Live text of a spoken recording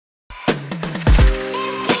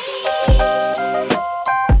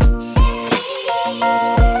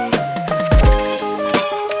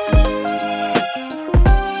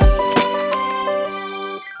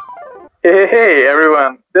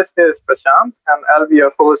This is Prashant, and I'll be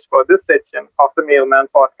your host for this section of the Mailman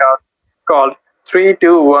podcast called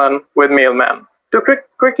 321 with Mailman. To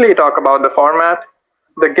quickly talk about the format,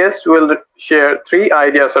 the guests will share three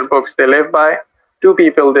ideas or books they live by, two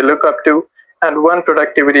people they look up to, and one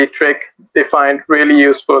productivity trick they find really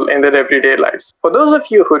useful in their everyday lives. For those of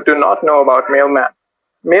you who do not know about Mailman,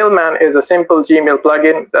 Mailman is a simple Gmail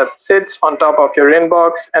plugin that sits on top of your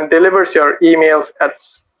inbox and delivers your emails at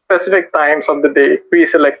specific times of the day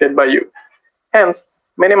pre-selected by you, hence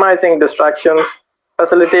minimizing distractions,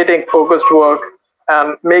 facilitating focused work,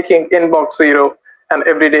 and making Inbox Zero an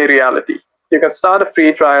everyday reality. You can start a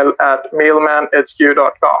free trial at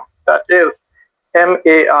mailmanhq.com. That is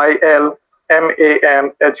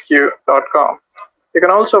mailmanhq.com. You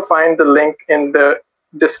can also find the link in the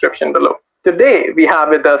description below. Today, we have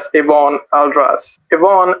with us Yvonne Aldras.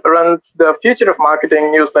 Yvonne runs the Future of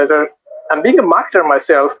Marketing newsletter, and being a marketer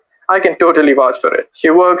myself, I can totally vouch for it.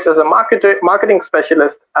 She works as a marketing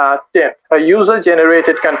specialist at Tint, a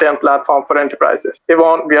user-generated content platform for enterprises.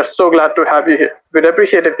 Yvonne, we are so glad to have you here. We'd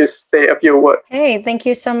appreciate if you say a few words. Hey, thank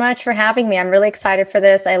you so much for having me. I'm really excited for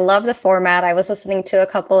this. I love the format. I was listening to a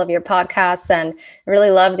couple of your podcasts and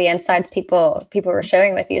really love the insights people were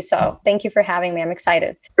sharing with you. So thank you for having me. I'm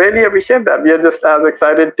excited. Really appreciate that. We are just as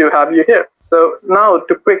excited to have you here. So now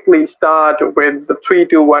to quickly start with the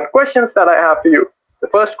 3-2-1 questions that I have for you. The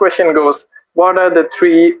first question goes, what are the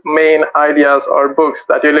three main ideas or books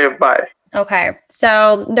that you live by? Okay,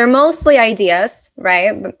 so they're mostly ideas,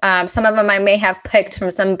 right? Some of them I may have picked from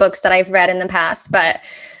some books that I've read in the past, but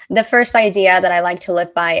the first idea that I like to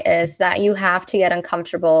live by is that you have to get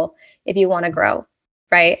uncomfortable if you want to grow,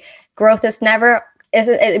 right? Growth is never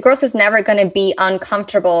going to be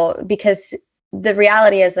uncomfortable because the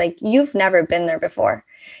reality is like you've never been there before.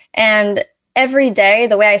 And every day,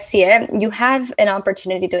 the way I see it, you have an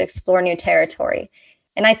opportunity to explore new territory.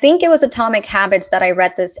 And I think it was Atomic Habits that I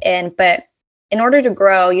read this in, but in order to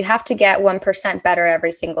grow, you have to get 1% better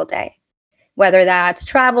every single day. Whether that's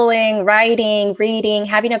traveling, writing, reading,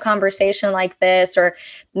 having a conversation like this, or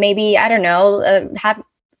maybe, I don't know,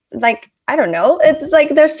 It's like,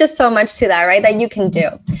 there's just so much to that, right? That you can do.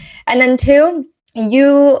 And then two,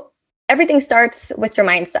 everything starts with your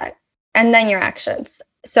mindset and then your actions.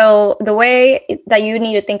 So the way that you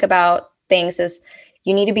need to think about things is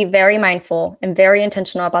you need to be very mindful and very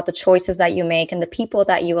intentional about the choices that you make and the people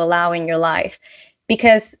that you allow in your life,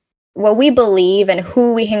 because what we believe and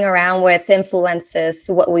who we hang around with influences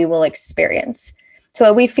what we will experience. So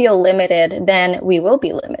if we feel limited, then we will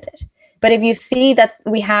be limited. But if you see that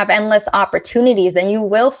we have endless opportunities, then you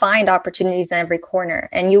will find opportunities in every corner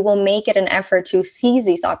and you will make it an effort to seize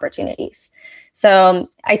these opportunities. So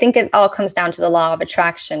I think it all comes down to the law of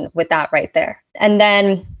attraction with that right there. And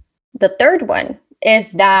then the third one is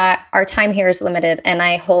that our time here is limited. And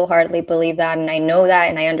I wholeheartedly believe that. And I know that.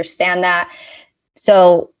 And I understand that.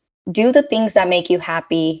 So do the things that make you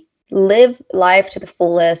happy. Live life to the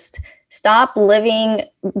fullest. Stop living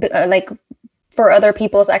for other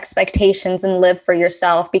people's expectations and live for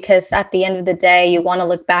yourself, because at the end of the day, you want to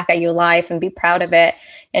look back at your life and be proud of it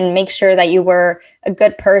and make sure that you were a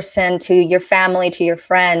good person to your family, to your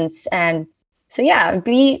friends. And so, yeah,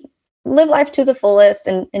 live life to the fullest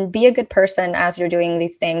and be a good person as you're doing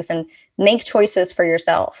these things and make choices for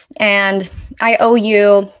yourself. And I owe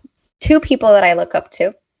you two people that I look up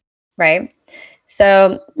to, right?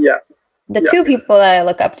 So two people that I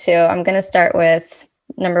look up to, I'm going to start with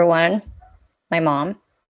number one, my mom.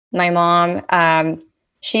 My mom,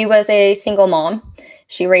 she was a single mom.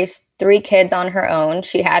 She raised 3 kids on her own.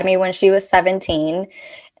 She had me when she was 17.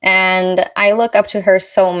 And I look up to her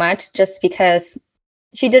so much just because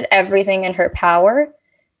she did everything in her power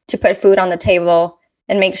to put food on the table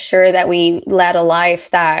and make sure that we led a life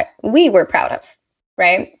that we were proud of,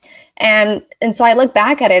 right? And so I look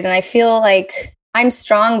back at it and I feel like I'm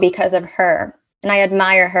strong because of her. And I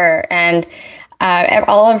admire her. And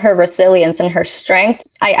all of her resilience and her strength.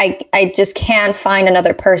 I just can't find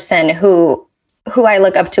another person who I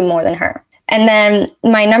look up to more than her. And then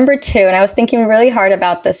my number 2, and I was thinking really hard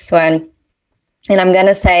about this one, and I'm going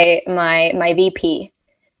to say my VP,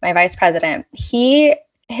 my vice president.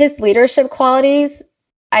 His leadership qualities,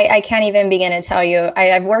 I can't even begin to tell you.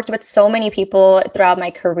 I've worked with so many people throughout my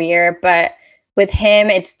career, but with him,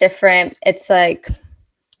 it's different. It's like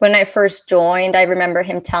when I first joined, I remember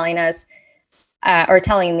him telling us, or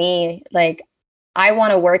telling me, like, I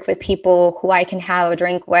want to work with people who I can have a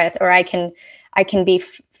drink with, or I can be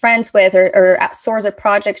friends with, or source a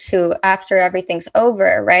project to after everything's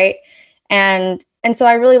over, right? And so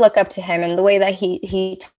I really look up to him and the way that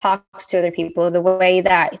he talks to other people, the way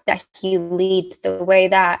that he leads, the way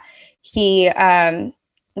that he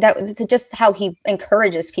just how he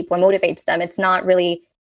encourages people and motivates them. It's not really,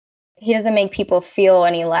 he doesn't make people feel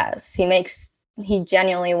any less. He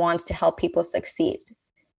genuinely wants to help people succeed.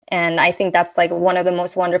 And I think that's like one of the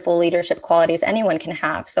most wonderful leadership qualities anyone can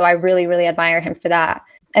have. So I really, really admire him for that.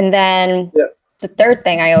 And then the third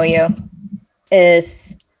thing I owe you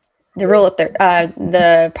is the rule of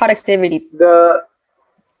the productivity. The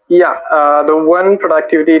one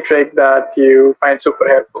productivity trick that you find super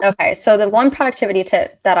helpful. Okay, so the one productivity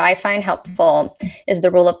tip that I find helpful is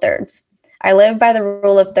the rule of thirds. I live by the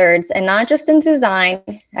rule of thirds, and not just in design.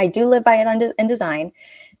 I do live by it in design,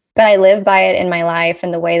 but I live by it in my life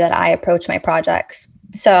and the way that I approach my projects.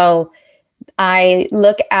 So I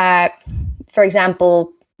look at, for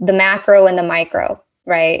example, the macro and the micro,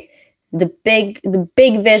 right? The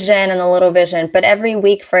big vision and the little vision. But every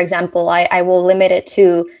week, for example, I will limit it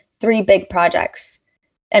to 3 big projects.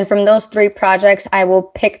 And from those 3 projects, I will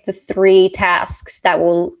pick the 3 tasks that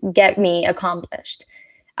will get me accomplished.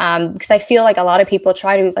 Because I feel like a lot of people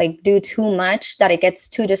try to like do too much, that it gets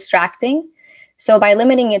too distracting. So by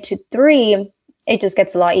limiting it to 3, it just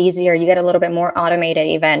gets a lot easier. You get a little bit more automated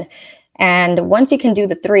even. And once you can do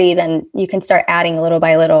the 3, then you can start adding little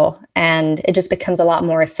by little, and it just becomes a lot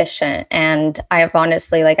more efficient. And I have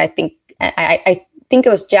honestly, like, I think it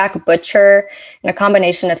was Jack Butcher and a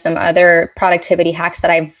combination of some other productivity hacks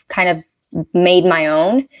that I've kind of made my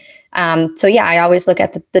own. So yeah, I always look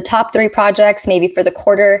at the top 3 projects, maybe for the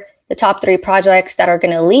quarter, the top 3 projects that are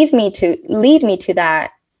going to lead me to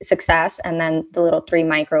that success, and then the little 3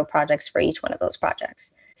 micro projects for each one of those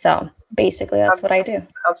projects. So basically, that's what I do.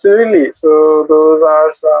 Absolutely. So those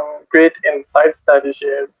are some great insights that you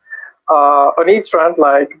shared. On each front,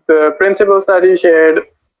 like the principles that you shared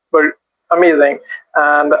were amazing,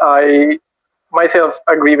 and I myself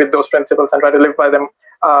agree with those principles and try to live by them.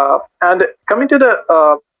 And coming to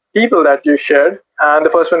the people that you shared, and the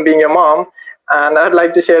first one being your mom, and I'd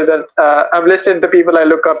like to share that I've listed the people I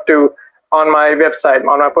look up to on my website,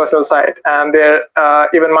 on my personal site, and they're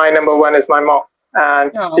even my number one is my mom.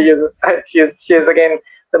 And she is again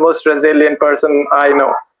the most resilient person I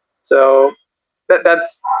know. So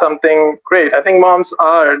that's something great. I think moms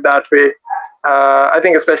are that way. I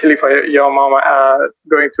think especially for your mom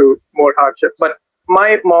going through more hardships. But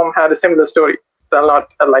my mom had a similar story. So I'll not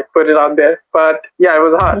put it out there. But yeah, it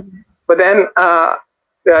was hard. But then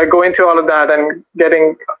going through all of that and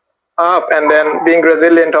getting up and then being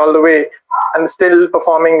resilient all the way and still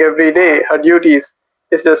performing every day her duties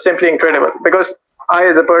is just simply incredible, because I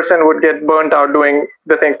as a person would get burnt out doing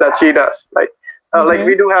the things that she does. Like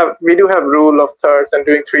we do have rule of thirds and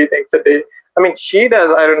doing 3 things a day. I mean, she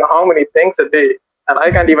does I don't know how many things a day, and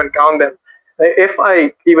I can't even count them. If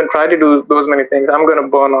I even try to do those many things, I'm gonna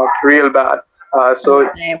burn out real bad.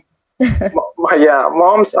 Yeah,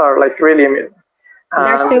 moms are like really amazing.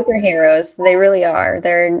 They're superheroes. They really are.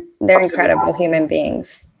 They're incredible human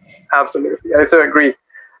beings. Absolutely, I so agree.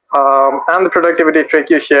 And the productivity trick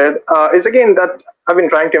you shared is again that I've been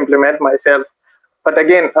trying to implement myself. But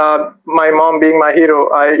again, my mom being my hero,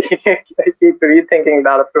 I keep rethinking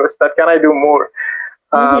that approach. That can I do more?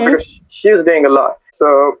 Because she's doing a lot.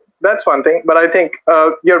 So that's one thing. But I think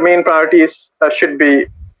your main priorities should be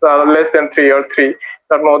less than 3 or 3,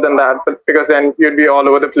 not more than that. But because then you'd be all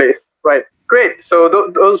over the place, right? Great. So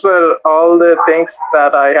those were all the things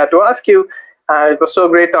that I had to ask you. It was so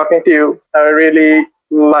great talking to you. I really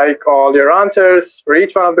like all your answers for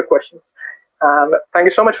each one of the questions. And thank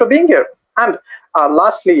you so much for being here. And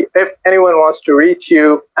lastly, if anyone wants to reach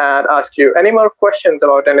you and ask you any more questions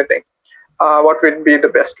about anything, what would be the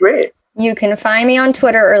best way? You can find me on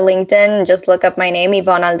Twitter or LinkedIn. Just look up my name,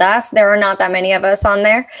 Yvonne Aldaz. There are not that many of us on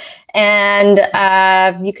there. And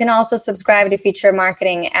you can also subscribe to Future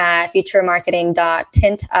Marketing at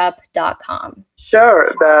futuremarketing.tintup.com.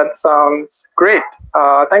 Sure, that sounds great.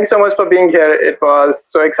 Thank you so much for being here. It was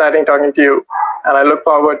so exciting talking to you, and I look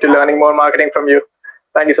forward to learning more marketing from you.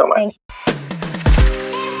 Thank you so much.